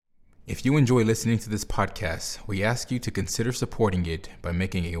If you enjoy listening to this podcast, we ask you to consider supporting it by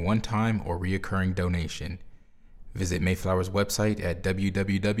making a one-time or reoccurring donation. Visit Mayflower's website at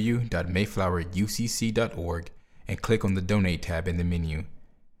www.mayflowerucc.org and click on the Donate tab in the menu.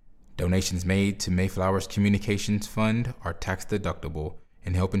 Donations made to Mayflower's Communications Fund are tax-deductible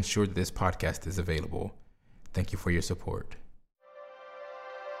and help ensure that this podcast is available. Thank you for your support.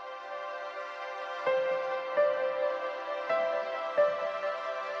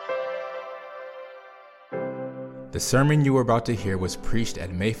 The sermon you are about to hear was preached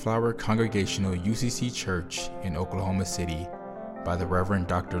at Mayflower Congregational UCC Church in Oklahoma City by the Reverend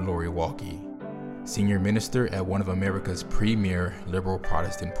Dr. Lori Walke, senior minister at one of America's premier liberal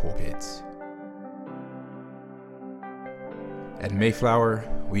Protestant pulpits. At Mayflower,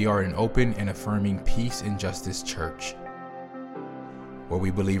 we are an open and affirming peace and justice church, where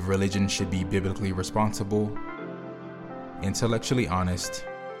we believe religion should be biblically responsible, intellectually honest,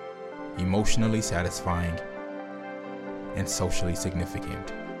 emotionally satisfying, and socially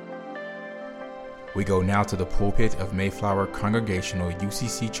significant. We go now to the pulpit of Mayflower Congregational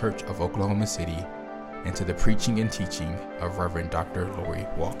UCC Church of Oklahoma City and to the preaching and teaching of Reverend Dr. Lori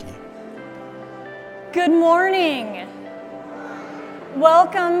Walke. Good morning.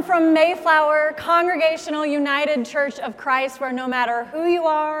 Welcome from Mayflower Congregational United Church of Christ, where no matter who you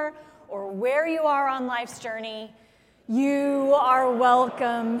are or where you are on life's journey, you are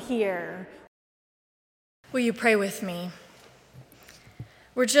welcome here. Will you pray with me?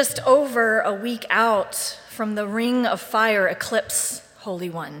 We're just over a week out from the Ring of Fire eclipse, Holy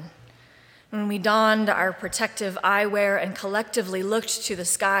One, when we donned our protective eyewear and collectively looked to the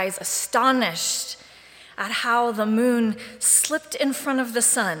skies, astonished at how the moon slipped in front of the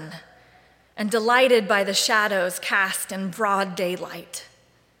sun and delighted by the shadows cast in broad daylight.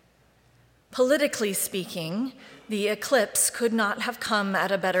 Politically speaking, the eclipse could not have come at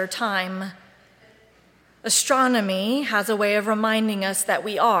a better time. Astronomy has a way of reminding us that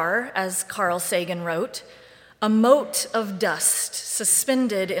we are, as Carl Sagan wrote, a mote of dust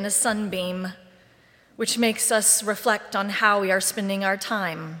suspended in a sunbeam, which makes us reflect on how we are spending our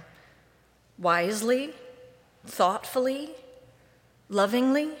time, wisely, thoughtfully,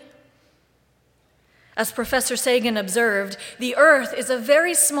 lovingly. As Professor Sagan observed, the earth is a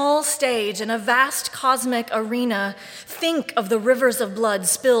very small stage in a vast cosmic arena. Think of the rivers of blood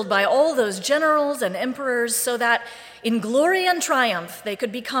spilled by all those generals and emperors so that in glory and triumph they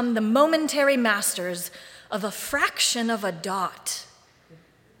could become the momentary masters of a fraction of a dot.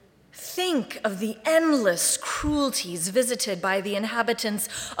 Think of the endless cruelties visited by the inhabitants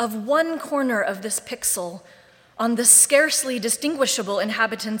of one corner of this pixel on the scarcely distinguishable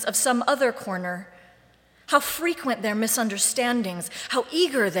inhabitants of some other corner. How frequent their misunderstandings, how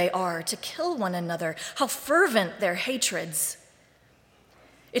eager they are to kill one another, how fervent their hatreds.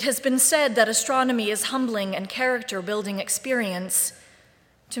 It has been said that astronomy is humbling and character-building experience.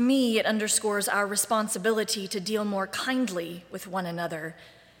 To me, it underscores our responsibility to deal more kindly with one another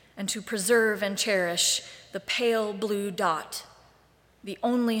and to preserve and cherish the pale blue dot, the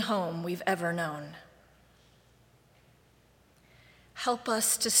only home we've ever known. Help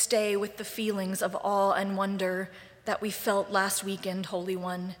us to stay with the feelings of awe and wonder that we felt last weekend, Holy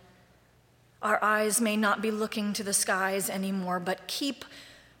One. Our eyes may not be looking to the skies anymore, but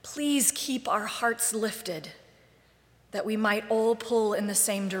please keep our hearts lifted, that we might all pull in the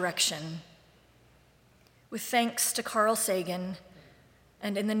same direction. With thanks to Carl Sagan,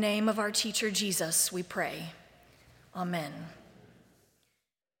 and in the name of our teacher Jesus, we pray. Amen.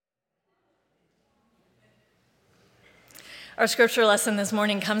 Our scripture lesson this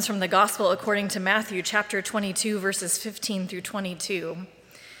morning comes from the Gospel according to Matthew, chapter 22, verses 15 through 22.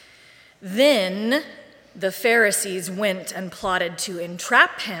 Then the Pharisees went and plotted to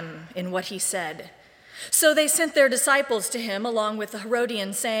entrap him in what he said. So they sent their disciples to him along with the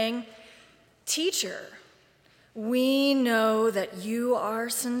Herodians, saying, "Teacher, we know that you are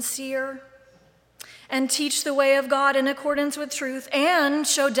sincere and teach the way of God in accordance with truth and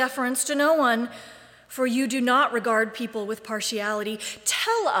show deference to no one, for you do not regard people with partiality.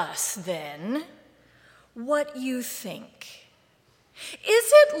 Tell us, then, what you think.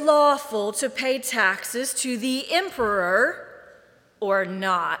 Is it lawful to pay taxes to the emperor or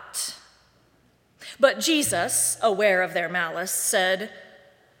not?" But Jesus, aware of their malice, said,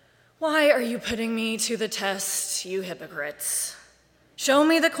 "Why are you putting me to the test, you hypocrites? Show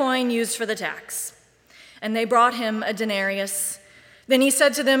me the coin used for the tax." And they brought him a denarius. Then he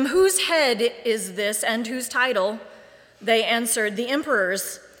said to them, "Whose head is this and whose title?" They answered, "The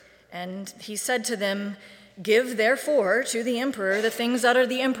emperor's." And he said to them, "Give therefore to the emperor the things that are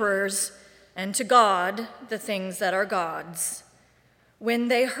the emperor's, and to God the things that are God's." When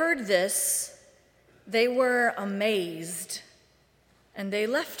they heard this, they were amazed, and they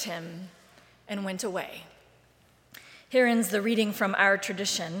left him and went away. Here ends the reading from our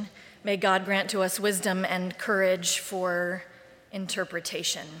tradition. May God grant to us wisdom and courage for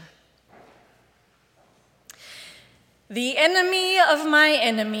interpretation. The enemy of my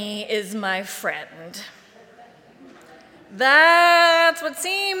enemy is my friend. That's what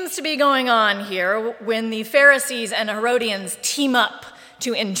seems to be going on here when the Pharisees and Herodians team up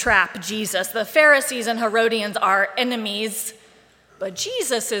to entrap Jesus. The Pharisees and Herodians are enemies, but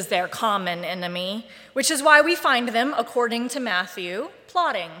Jesus is their common enemy, which is why we find them, according to Matthew,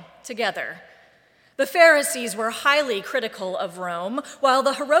 plotting together. The Pharisees were highly critical of Rome, while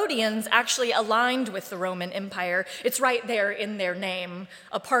the Herodians actually aligned with the Roman Empire. It's right there in their name,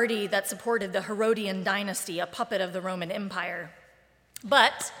 a party that supported the Herodian dynasty, a puppet of the Roman Empire.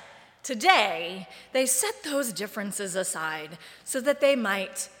 But today, they set those differences aside so that they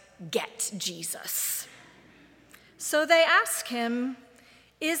might get Jesus. So they ask him,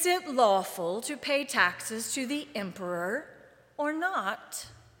 "Is it lawful to pay taxes to the emperor or not?"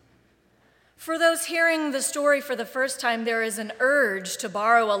 For those hearing the story for the first time, there is an urge to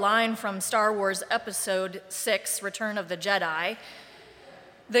borrow a line from Star Wars Episode 6, Return of the Jedi.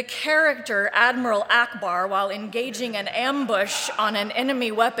 The character Admiral Akbar, while engaging an ambush on an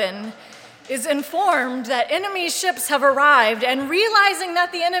enemy weapon, is informed that enemy ships have arrived, and realizing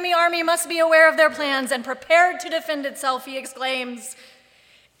that the enemy army must be aware of their plans and prepared to defend itself, he exclaims,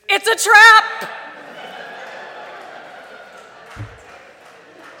 "It's a trap!"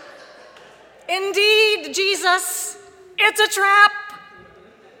 Indeed, Jesus, it's a trap.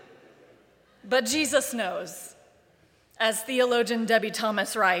 But Jesus knows. As theologian Debbie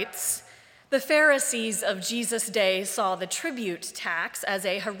Thomas writes, the Pharisees of Jesus' day saw the tribute tax as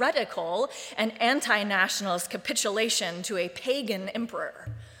a heretical and anti-nationalist capitulation to a pagan emperor,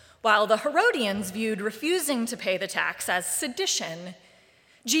 while the Herodians viewed refusing to pay the tax as sedition.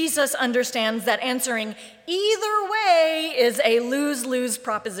 Jesus understands that answering either way is a lose-lose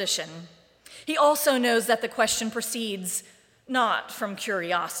proposition. He also knows that the question proceeds not from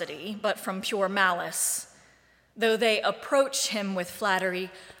curiosity, but from pure malice. Though they approach him with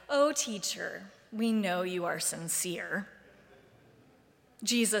flattery, "Oh, teacher, we know you are sincere."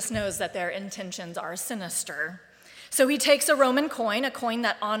 Jesus knows that their intentions are sinister. So he takes a Roman coin, a coin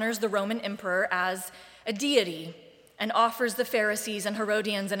that honors the Roman emperor as a deity, and offers the Pharisees and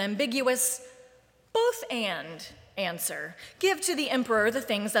Herodians an ambiguous both-and answer. Give to the emperor the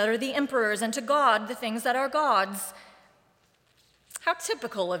things that are the emperor's, and to God the things that are God's. How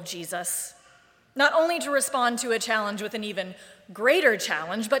typical of Jesus. Not only to respond to a challenge with an even greater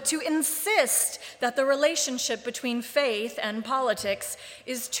challenge, but to insist that the relationship between faith and politics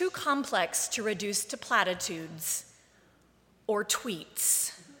is too complex to reduce to platitudes or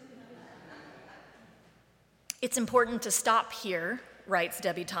tweets. It's important to stop here, writes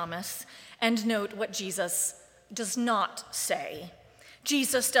Debbie Thomas, and note what Jesus does not say.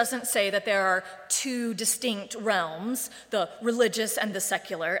 Jesus doesn't say that there are two distinct realms, the religious and the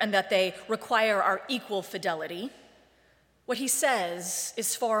secular, and that they require our equal fidelity. What he says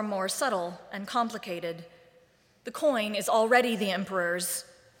is far more subtle and complicated. The coin is already the emperor's.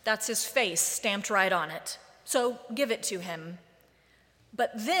 That's his face stamped right on it. So give it to him.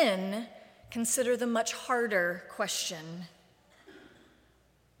 But then consider the much harder question.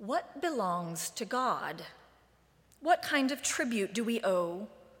 What belongs to God? What kind of tribute do we owe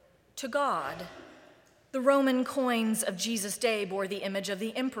to God? The Roman coins of Jesus' day bore the image of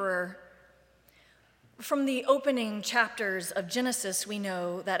the emperor. From the opening chapters of Genesis, we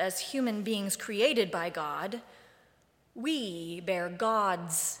know that as human beings created by God, we bear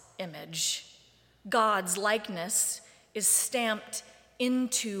God's image. God's likeness is stamped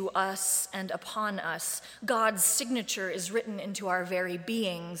into us and upon us. God's signature is written into our very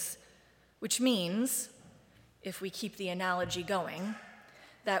beings, which means, if we keep the analogy going,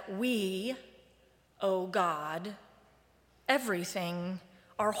 that we owe God everything,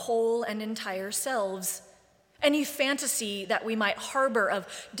 our whole and entire selves. Any fantasy that we might harbor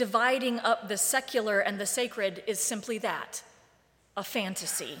of dividing up the secular and the sacred is simply that, a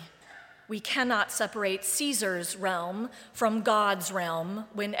fantasy. We cannot separate Caesar's realm from God's realm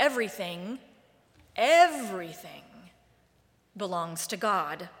when everything belongs to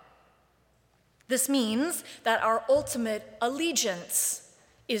God. This means that our ultimate allegiance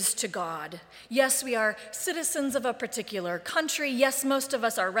is to God. Yes, we are citizens of a particular country. Yes, most of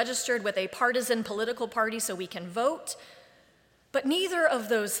us are registered with a partisan political party so we can vote. But neither of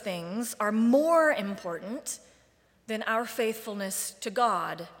those things are more important than our faithfulness to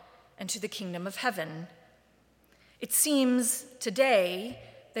God and to the kingdom of heaven. It seems today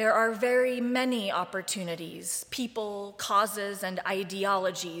there are very many opportunities, people, causes, and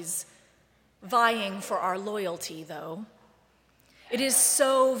ideologies vying for our loyalty, though. It is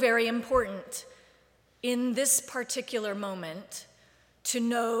so very important in this particular moment to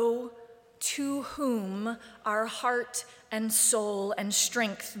know to whom our heart and soul and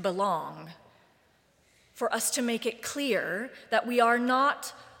strength belong, for us to make it clear that we are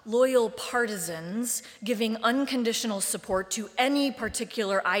not loyal partisans giving unconditional support to any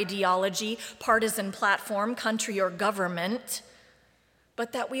particular ideology, partisan platform, country, or government,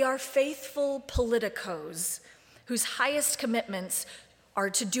 but that we are faithful politicos whose highest commitments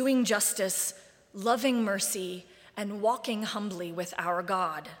are to doing justice, loving mercy, and walking humbly with our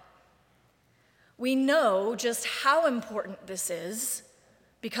God. We know just how important this is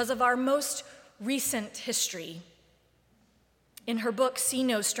because of our most recent history. In her book, See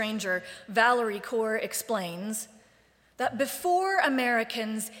No Stranger, Valerie Kaur explains that before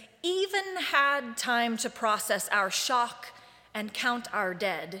Americans even had time to process our shock and count our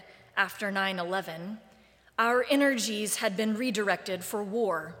dead after 9/11, our energies had been redirected for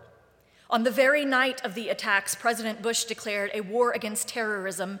war. On the very night of the attacks, President Bush declared a war against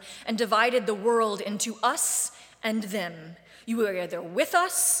terrorism and divided the world into us and them. You were either with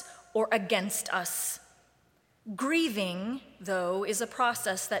us or against us. Grieving, though, is a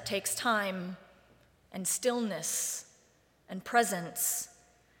process that takes time and stillness and presence.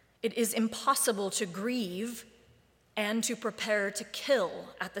 It is impossible to grieve and to prepare to kill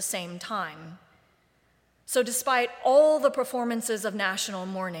at the same time. So despite all the performances of national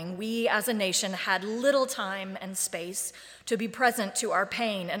mourning, we as a nation had little time and space to be present to our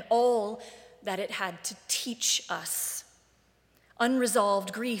pain and all that it had to teach us.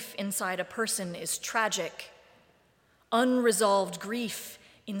 Unresolved grief inside a person is tragic. Unresolved grief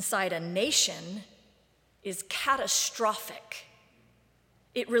inside a nation is catastrophic.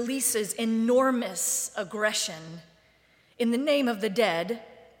 It releases enormous aggression. In the name of the dead,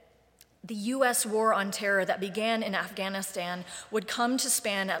 the U.S. war on terror that began in Afghanistan would come to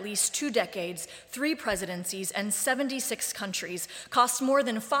span at least 2 decades, 3 presidencies, and 76 countries, cost more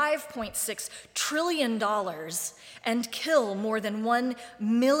than $5.6 trillion, and kill more than 1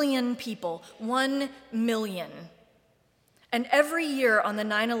 million people, 1 million. And every year on the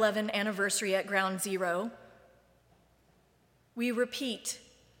 9/11 anniversary at Ground Zero, we repeat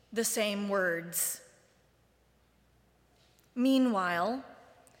the same words. Meanwhile,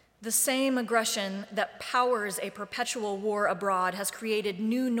 the same aggression that powers a perpetual war abroad has created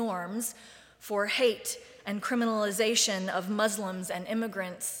new norms for hate and criminalization of Muslims and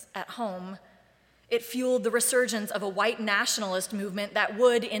immigrants at home. It fueled the resurgence of a white nationalist movement that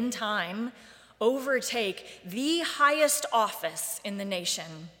would, in time, overtake the highest office in the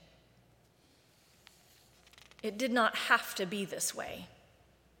nation. It did not have to be this way.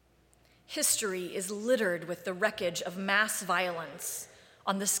 History is littered with the wreckage of mass violence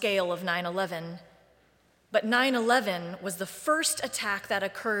on the scale of 9/11. But 9/11 was the first attack that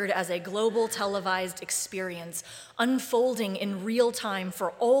occurred as a global televised experience, unfolding in real time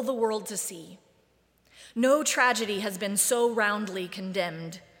for all the world to see. No tragedy has been so roundly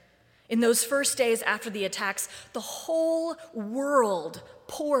condemned. In those first days after the attacks, the whole world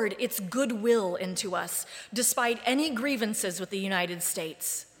poured its goodwill into us, despite any grievances with the United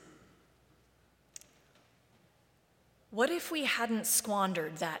States. What if we hadn't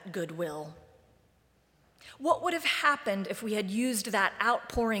squandered that goodwill? What would have happened if we had used that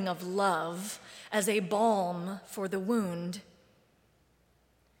outpouring of love as a balm for the wound?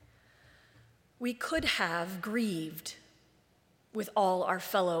 We could have grieved with all our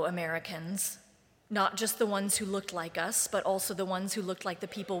fellow Americans, not just the ones who looked like us, but also the ones who looked like the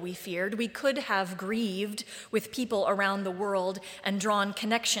people we feared. We could have grieved with people around the world and drawn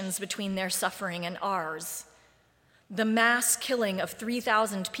connections between their suffering and ours. The mass killing of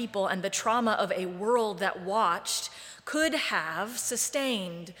 3,000 people and the trauma of a world that watched could have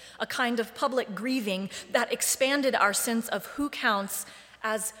sustained a kind of public grieving that expanded our sense of who counts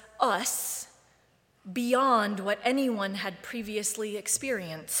as us beyond what anyone had previously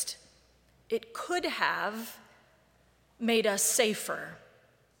experienced. It could have made us safer.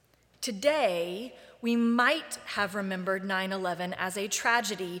 Today, we might have remembered 9/11 as a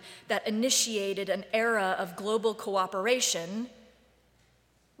tragedy that initiated an era of global cooperation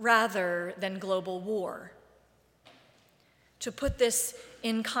rather than global war. To put this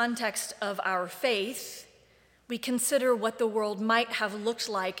in context of our faith, we consider what the world might have looked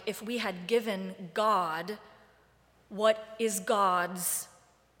like if we had given God what is God's,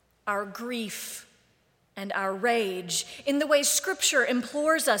 our grief, and our rage, in the way Scripture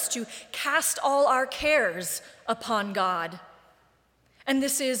implores us to cast all our cares upon God. And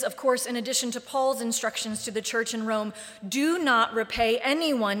this is, of course, in addition to Paul's instructions to the church in Rome, do not repay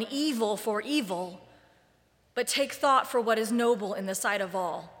anyone evil for evil, but take thought for what is noble in the sight of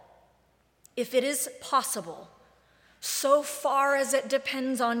all. If it is possible, so far as it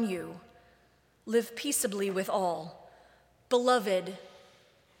depends on you, live peaceably with all. Beloved,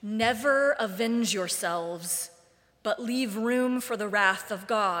 never avenge yourselves, but leave room for the wrath of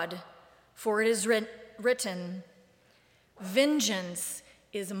God, for it is written, vengeance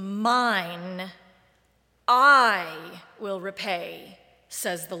is mine, I will repay,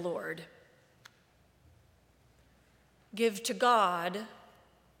 says the Lord. Give to God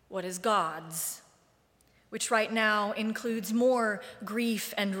what is God's, which right now includes more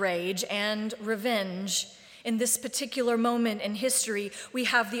grief and rage and revenge. In this particular moment in history, we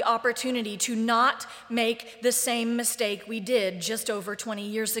have the opportunity to not make the same mistake we did just over 20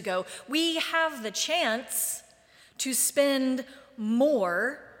 years ago. We have the chance to spend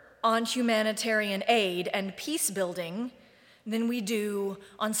more on humanitarian aid and peace building than we do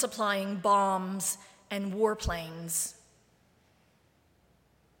on supplying bombs and warplanes.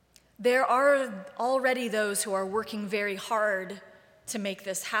 There are already those who are working very hard to make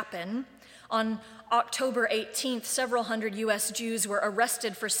this happen. On October 18th, several hundred U.S. Jews were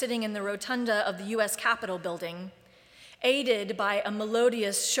arrested for sitting in the rotunda of the U.S. Capitol building. Aided by a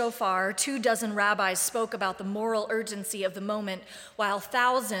melodious shofar, 24 rabbis spoke about the moral urgency of the moment, while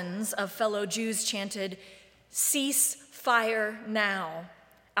thousands of fellow Jews chanted, "Cease fire now,"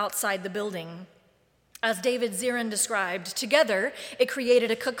 outside the building. As David Zirin described, together it created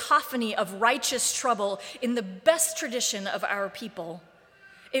a cacophony of righteous trouble in the best tradition of our people.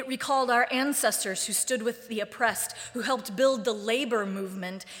 It recalled our ancestors who stood with the oppressed, who helped build the labor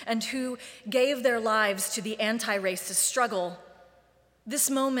movement, and who gave their lives to the anti-racist struggle. This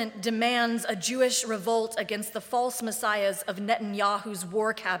moment demands a Jewish revolt against the false messiahs of Netanyahu's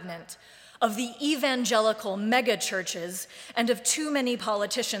war cabinet, of the evangelical megachurches, and of too many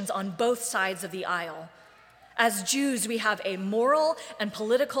politicians on both sides of the aisle. As Jews, we have a moral and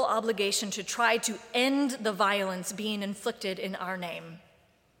political obligation to try to end the violence being inflicted in our name.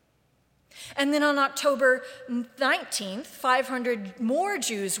 And then on October 19th, 500 more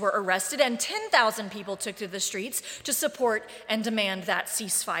Jews were arrested and 10,000 people took to the streets to support and demand that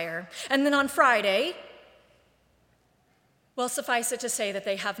ceasefire. And then on Friday, well, suffice it to say that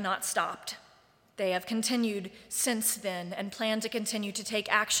they have not stopped. They have continued since then and plan to continue to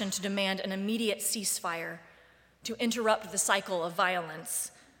take action to demand an immediate ceasefire, to interrupt the cycle of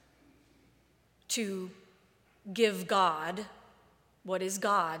violence, to give God what is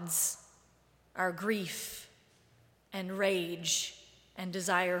God's, our grief and rage and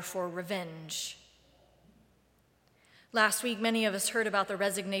desire for revenge. Last week, many of us heard about the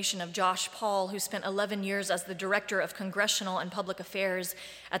resignation of Josh Paul, who spent 11 years as the Director of Congressional and Public Affairs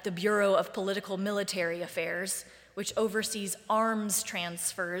at the Bureau of Political Military Affairs, which oversees arms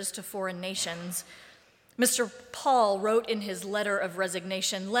transfers to foreign nations. Mr. Paul wrote in his letter of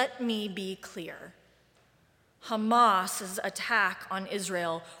resignation, "Let me be clear. Hamas's attack on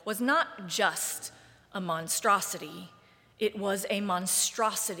Israel was not just a monstrosity, it was a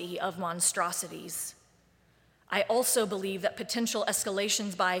monstrosity of monstrosities. I also believe that potential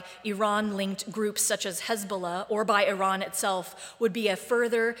escalations by Iran-linked groups such as Hezbollah or by Iran itself would be a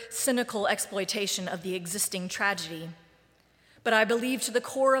further cynical exploitation of the existing tragedy. But I believe to the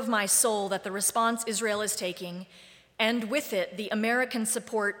core of my soul that the response Israel is taking, and with it, the American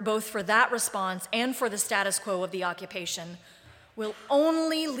support both for that response and for the status quo of the occupation, will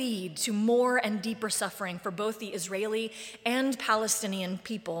only lead to more and deeper suffering for both the Israeli and Palestinian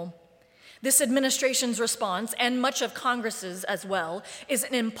people. This administration's response, and much of Congress's as well, is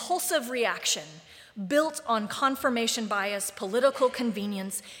an impulsive reaction built on confirmation bias, political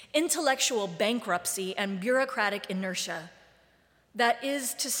convenience, intellectual bankruptcy, and bureaucratic inertia. That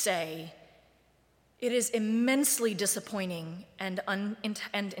is to say, it is immensely disappointing and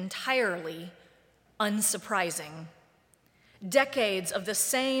entirely unsurprising. Decades of the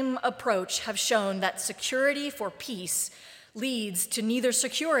same approach have shown that security for peace leads to neither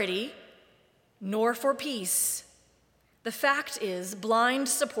security nor for peace. The fact is, blind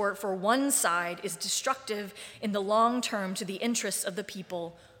support for one side is destructive in the long term to the interests of the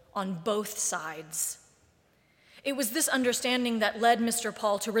people on both sides. It was this understanding that led Mr.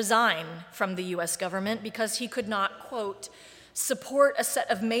 Paul to resign from the U.S. government because he could not, quote, support a set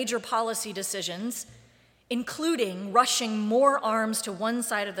of major policy decisions, including rushing more arms to one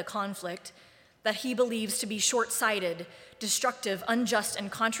side of the conflict, that he believes to be short-sighted, destructive, unjust,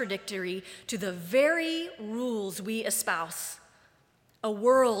 and contradictory to the very rules we espouse. A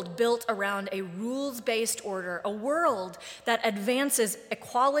world built around a rules-based order, a world that advances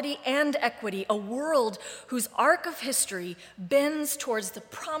equality and equity, a world whose arc of history bends towards the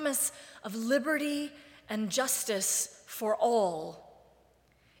promise of liberty and justice for all.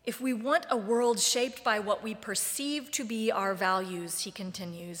 If we want a world shaped by what we perceive to be our values, he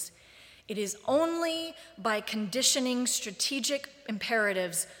continues, it is only by conditioning strategic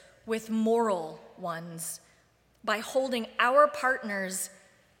imperatives with moral ones, by holding our partners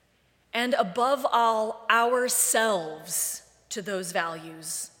and above all ourselves to those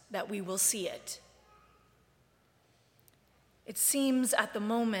values that we will see it. It seems at the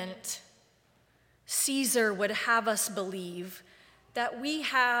moment Ceasar would have us believe that we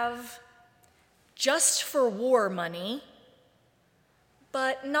have just for war money,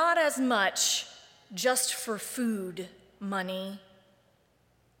 but not as much just for food money.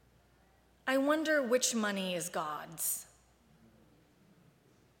 I wonder which money is God's.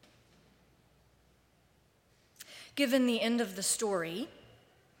 Given the end of the story,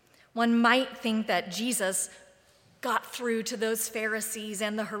 one might think that Jesus got through to those Pharisees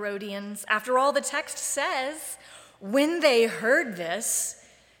and the Herodians. After all, the text says, when they heard this,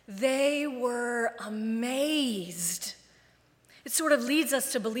 they were amazed. It sort of leads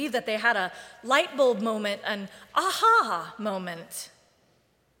us to believe that they had a light bulb moment, an aha moment.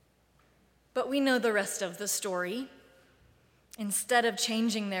 But we know the rest of the story. Instead of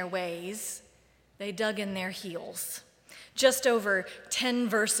changing their ways, they dug in their heels. Just over 10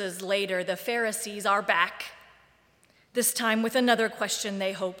 verses later, the Pharisees are back, this time with another question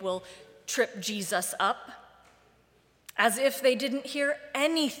they hope will trip Jesus up. As if they didn't hear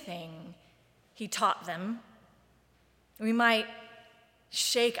anything he taught them. We might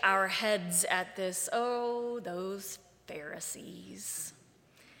shake our heads at this, oh, those Pharisees.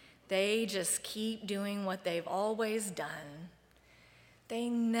 They just keep doing what they've always done. They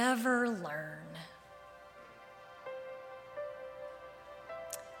never learn.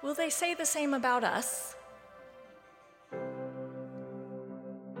 Will they say the same about us?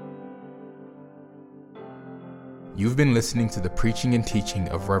 You've been listening to the preaching and teaching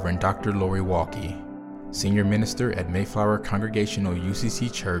of Reverend Dr. Lori Walke, Senior Minister at Mayflower Congregational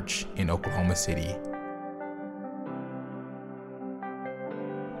UCC Church in Oklahoma City.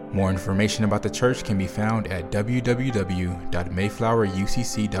 More information about the church can be found at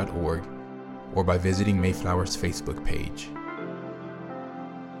www.mayflowerucc.org or by visiting Mayflower's Facebook page.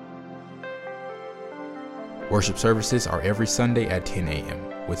 Worship services are every Sunday at 10 a.m.,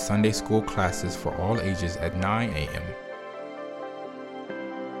 with Sunday school classes for all ages at 9 a.m.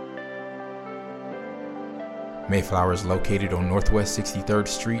 Mayflower is located on Northwest 63rd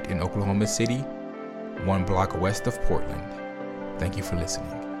Street in Oklahoma City, 1 block west of Portland. Thank you for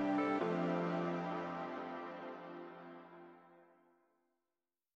listening.